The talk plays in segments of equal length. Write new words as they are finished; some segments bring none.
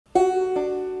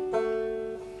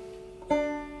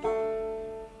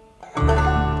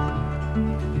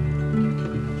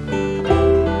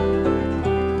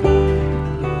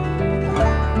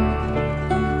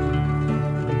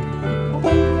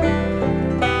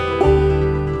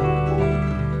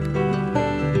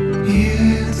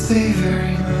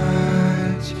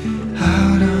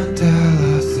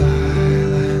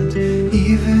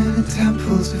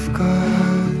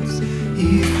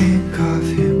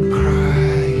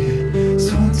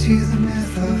to the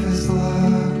myth of his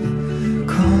love.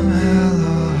 Come hell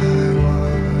or high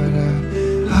water,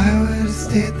 I would have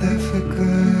stayed there for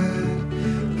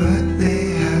good, but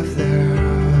they have their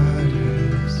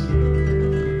orders.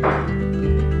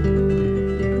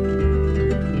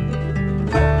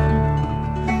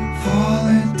 Fall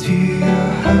into your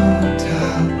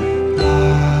hotel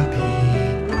lobby.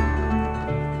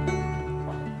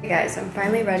 Hey guys, I'm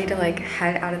finally ready to like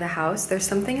head out of the house. There's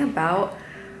something about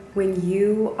when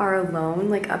you are alone,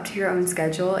 like up to your own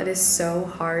schedule, it is so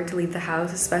hard to leave the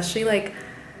house, especially like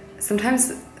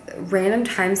sometimes random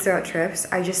times throughout trips,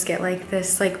 I just get like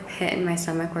this like pit in my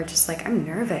stomach where just like I'm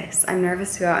nervous. I'm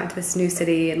nervous to go out into this new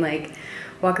city and like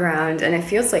walk around, and it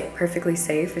feels like perfectly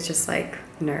safe. It's just like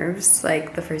nerves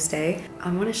like the first day.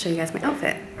 I want to show you guys my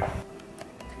outfit.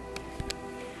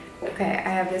 Okay, I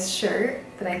have this shirt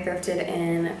that I thrifted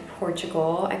in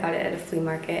Portugal. I got it at a flea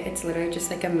market. It's literally just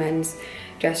like a men's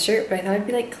dress shirt, but I thought it'd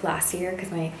be like classier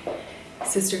because my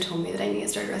sister told me that I need to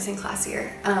start dressing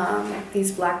classier.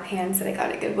 These black pants that I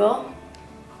got at Goodwill.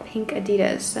 Pink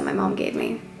Adidas that my mom gave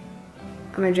me.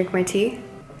 I'm gonna drink my tea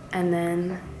and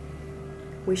then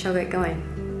we shall get going.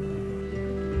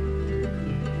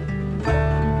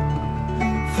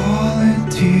 Fall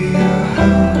into your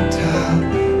hotel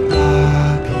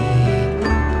lobby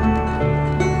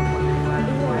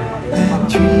and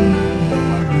dream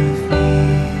of me.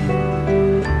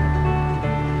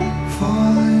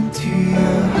 Fall into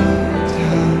your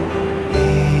hotel,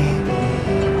 baby,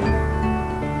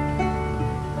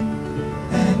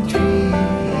 and dream of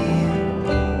me.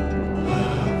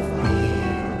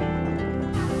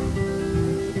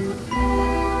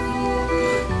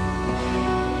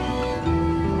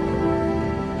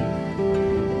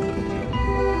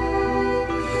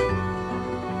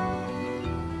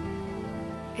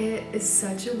 It is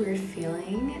such a weird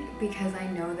feeling because I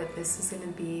know that this is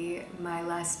gonna be my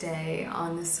last day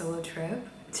on this solo trip.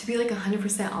 To be like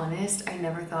 100% honest, I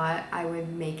never thought I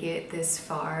would make it this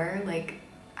far. Like,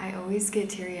 I always get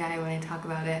teary-eyed when I talk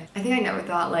about it. I think I never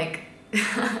thought like,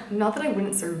 not that I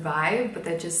wouldn't survive, but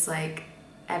that just like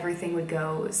everything would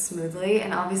go smoothly,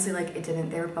 and obviously like it didn't.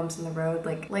 There were bumps in the road,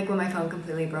 like when my phone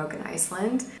completely broke in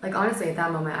Iceland. Like honestly at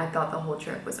that moment I thought the whole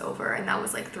trip was over, and that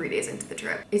was like 3 days into the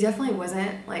trip. It definitely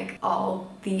wasn't like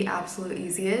all the absolute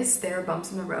easiest. There were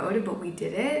bumps in the road, but we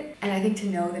did it. And I think to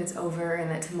know that it's over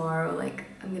and that tomorrow like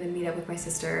I'm gonna meet up with my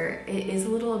sister, it is a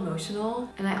little emotional.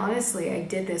 And I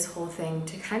did this whole thing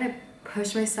to kind of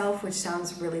push myself, which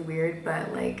sounds really weird,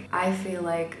 but like I feel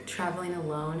like traveling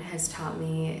alone has taught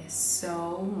me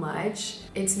so much.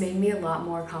 It's made me a lot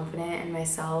more confident in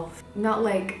myself. Not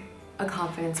like a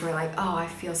confidence where like, oh, I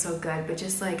feel so good, but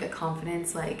just like a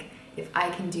confidence like, if I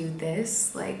can do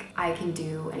this, like I can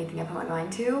do anything I put my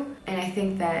mind to. And I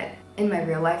think that in my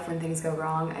real life, when things go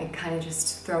wrong, I kind of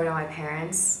just throw it on my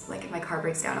parents. Like if my car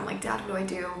breaks down, I'm like, Dad, what do I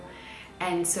do?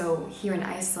 And so here in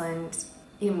Iceland,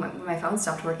 even when my phone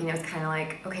stopped working, it was kind of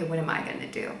like, okay, what am I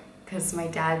gonna do? Because my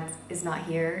dad is not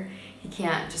here. He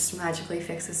can't just magically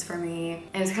fix this for me.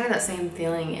 And it was kind of that same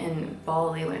feeling in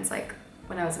Bali when it's like,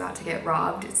 when I was about to get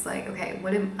robbed, it's like, okay,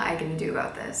 what am I gonna do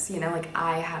about this? You know, like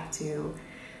I have to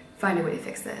find a way to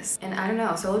fix this. And I don't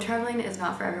know, solo traveling is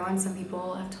not for everyone. Some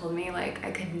people have told me like, I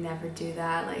could never do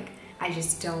that. Like, I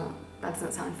just don't, that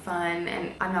doesn't sound fun.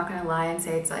 And I'm not gonna lie and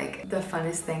say it's like the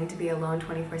funnest thing to be alone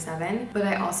 24/7, but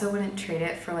I also wouldn't trade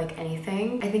it for like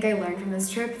anything. I think I learned from this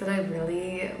trip that I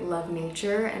really love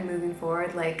nature, and moving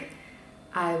forward, like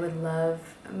I would love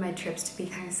my trips to be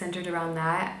kind of centered around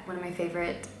that. One of my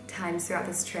favorite times throughout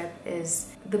this trip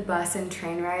is the bus and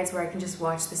train rides where I can just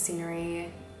watch the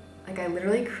scenery. Like I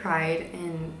literally cried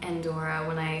in Andorra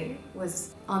when I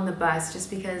was on the bus just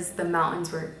because the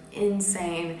mountains were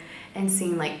insane, and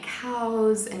seeing like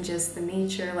cows and just the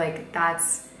nature, like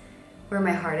that's where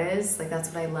my heart is. Like that's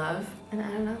what I love. And I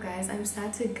don't know guys, I'm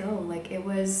sad to go. Like it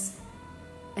was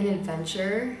an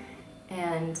adventure,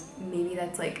 and maybe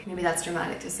that's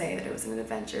dramatic to say that it was an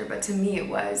adventure, but to me it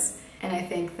was. And I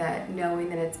think that knowing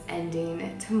that it's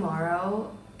ending tomorrow,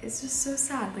 it's just so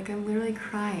sad. Like I'm literally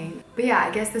crying. But yeah,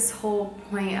 I guess this whole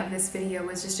point of this video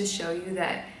was just to show you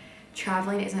that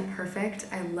traveling isn't perfect.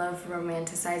 I love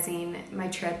romanticizing my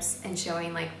trips and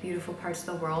showing like beautiful parts of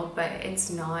the world, but it's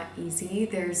not easy.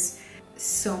 There's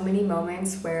so many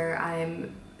moments where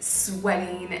I'm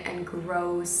sweating and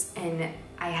gross, and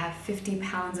I have 50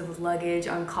 pounds of luggage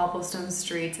on cobblestone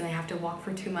streets, and I have to walk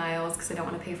for 2 miles because I don't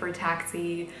want to pay for a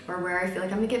taxi, or where I feel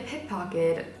like I'm gonna get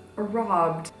pickpocketed or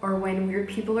robbed, or when weird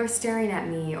people are staring at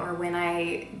me, or when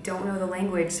I don't know the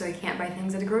language so I can't buy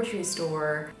things at a grocery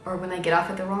store, or when I get off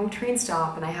at the wrong train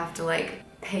stop and I have to like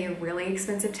pay a really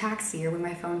expensive taxi, or when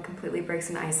my phone completely breaks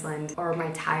in Iceland, or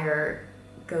my tire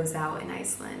goes out in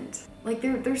Iceland. Like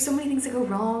there's so many things that go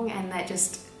wrong and that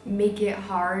just make it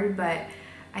hard, but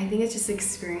I think it's just the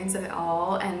experience of it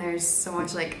all, and there's so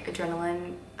much like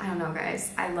adrenaline. I don't know,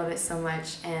 guys, I love it so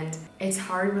much, and it's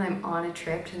hard when I'm on a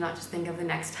trip to not just think of the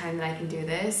next time that I can do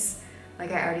this.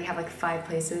 Like I already have like 5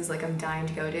 places like I'm dying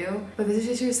to go to, but this is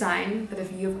just your sign that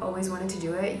if you've always wanted to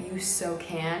do it, you so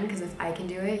can, because if I can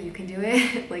do it, you can do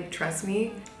it. Like, trust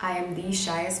me. I am the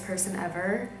shyest person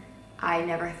ever. I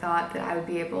never thought that I would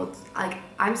be able to, like,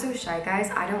 I'm so shy, guys.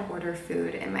 I don't order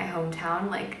food in my hometown.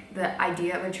 Like, the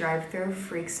idea of a drive-thru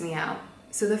freaks me out.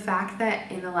 So the fact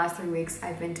that in the last 3 weeks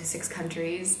I've been to 6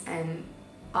 countries and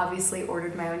obviously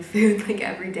ordered my own food like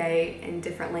every day in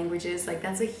different languages, like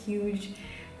that's a huge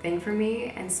thing for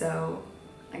me. And so,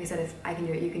 like I said, if I can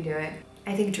do it, you can do it.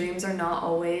 I think dreams are not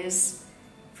always,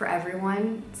 for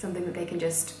everyone, something that they can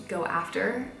just go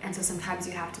after, and so sometimes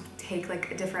you have to take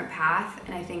like a different path.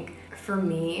 And I think for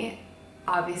me,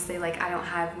 obviously, like I don't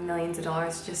have millions of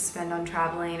dollars to just spend on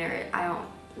traveling, or I don't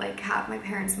like have my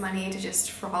parents' money to just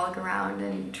frolic around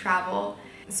and travel.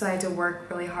 So I had to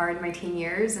work really hard in my teen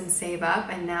years and save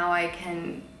up, and now I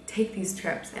can take these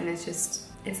trips, and it's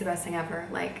the best thing ever.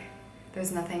 Like,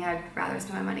 there's nothing I'd rather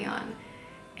spend my money on.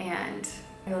 And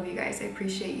I love you guys. I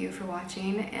appreciate you for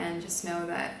watching, and just know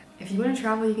that if you want to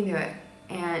travel, you can do it.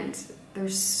 And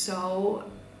there's so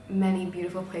many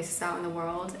beautiful places out in the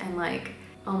world, and like,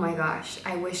 oh my gosh,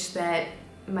 I wish that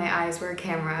my eyes were a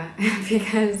camera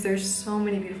because there's so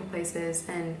many beautiful places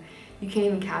and you can't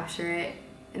even capture it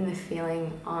in the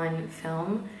feeling on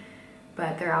film,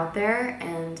 but they're out there,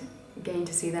 and getting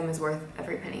to see them is worth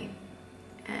every penny.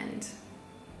 And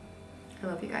I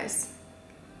love you guys.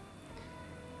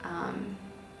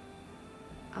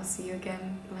 I'll see you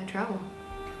again when I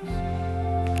travel.